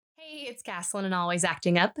It's Gaslin and Always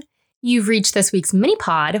Acting Up. You've reached this week's mini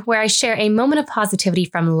pod where I share a moment of positivity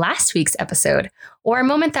from last week's episode or a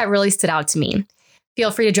moment that really stood out to me.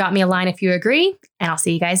 Feel free to drop me a line if you agree, and I'll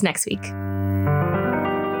see you guys next week.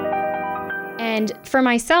 And for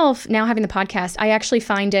myself, now having the podcast, I actually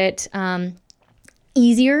find it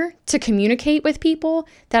easier to communicate with people,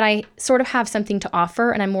 that I sort of have something to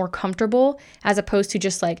offer and I'm more comfortable, as opposed to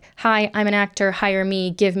just like, hi, I'm an actor, hire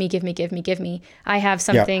me, give me. I have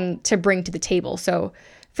something to bring to the table. So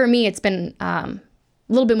for me, it's been a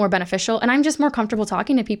little bit more beneficial, and I'm just more comfortable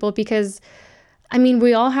talking to people because, I mean,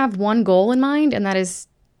 we all have one goal in mind, and that is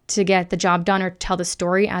to get the job done or tell the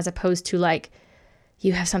story, as opposed to like,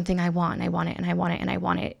 you have something I want, and I want it, and I want it, and I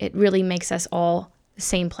want it. It really makes us all the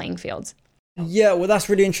same playing fields. Yeah, well, that's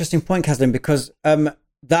a really interesting point, Caslin, because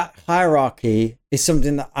that hierarchy is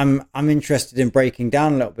something that I'm interested in breaking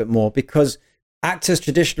down a little bit more, because actors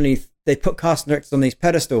traditionally, they put casting directors on these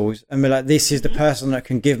pedestals and be like, this is the person that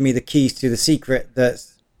can give me the keys to the secret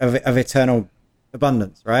that's of eternal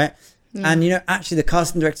abundance, right? And, you know, actually the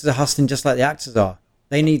casting directors are hustling just like the actors are.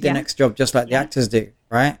 They need their next job just like the actors do,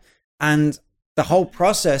 right? And the whole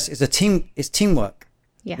process is teamwork.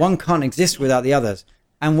 Yeah. One can't exist without the others.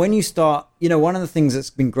 And when you start, you know, one of the things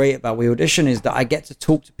that's been great about We Audition is that I get to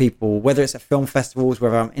talk to people, whether it's at film festivals,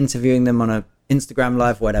 whether I'm interviewing them on a Instagram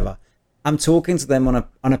live, whatever. I'm talking to them on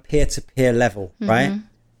a peer-to-peer level, right?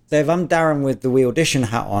 So if I'm Darren with the We Audition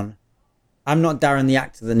hat on, I'm not Darren the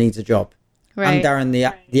actor that needs a job. Right. I'm Darren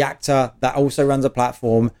the actor that also runs a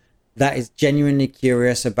platform that is genuinely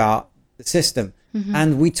curious about the system.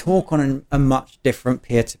 And we talk on a much different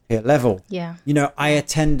peer-to-peer level. Yeah. You know, I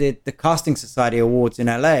attended the Casting Society Awards in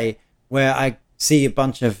LA, where I see a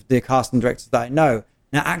bunch of the casting directors that I know.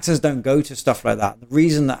 Now, actors don't go to stuff like that. The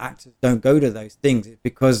reason that actors don't go to those things is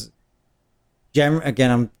because,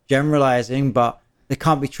 again, I'm generalizing, but they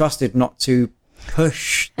can't be trusted not to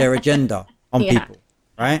push their agenda on people,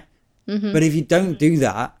 right? But if you don't do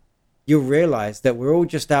that, you'll realize that we're all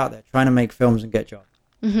just out there trying to make films and get jobs.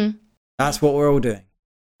 That's what we're all doing.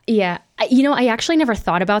 Yeah. You know, I actually never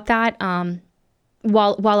thought about that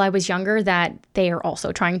while I was younger, that they are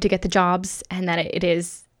also trying to get the jobs and that it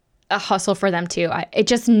is a hustle for them too. It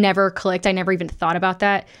just never clicked. I never even thought about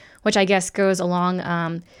that, which I guess goes along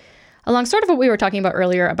sort of what we were talking about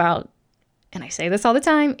earlier about, and I say this all the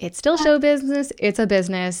time, it's still show business. It's a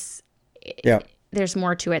business. There's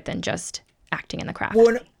more to it than just acting in the craft.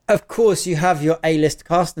 Well, of course, you have your A-list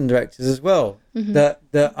casting directors as well, that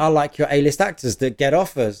are like your A-list actors that get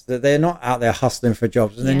offers, that they're not out there hustling for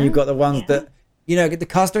jobs. And then you've got the ones that, you know, the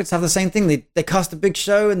cast directors have the same thing. They cast a big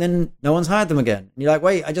show and then no one's hired them again. And you're like,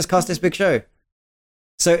 wait, I just cast this big show.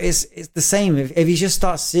 So it's the same. If you just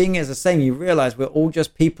start seeing it as the same, you realize we're all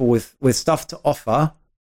just people with stuff to offer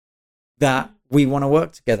that we want to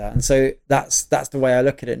work together. And so that's the way I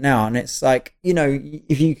look at it now. And it's like, you know,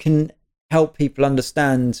 if you can help people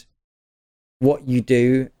understand what you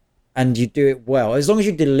do and you do it well, as long as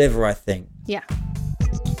you deliver, I think. Yeah.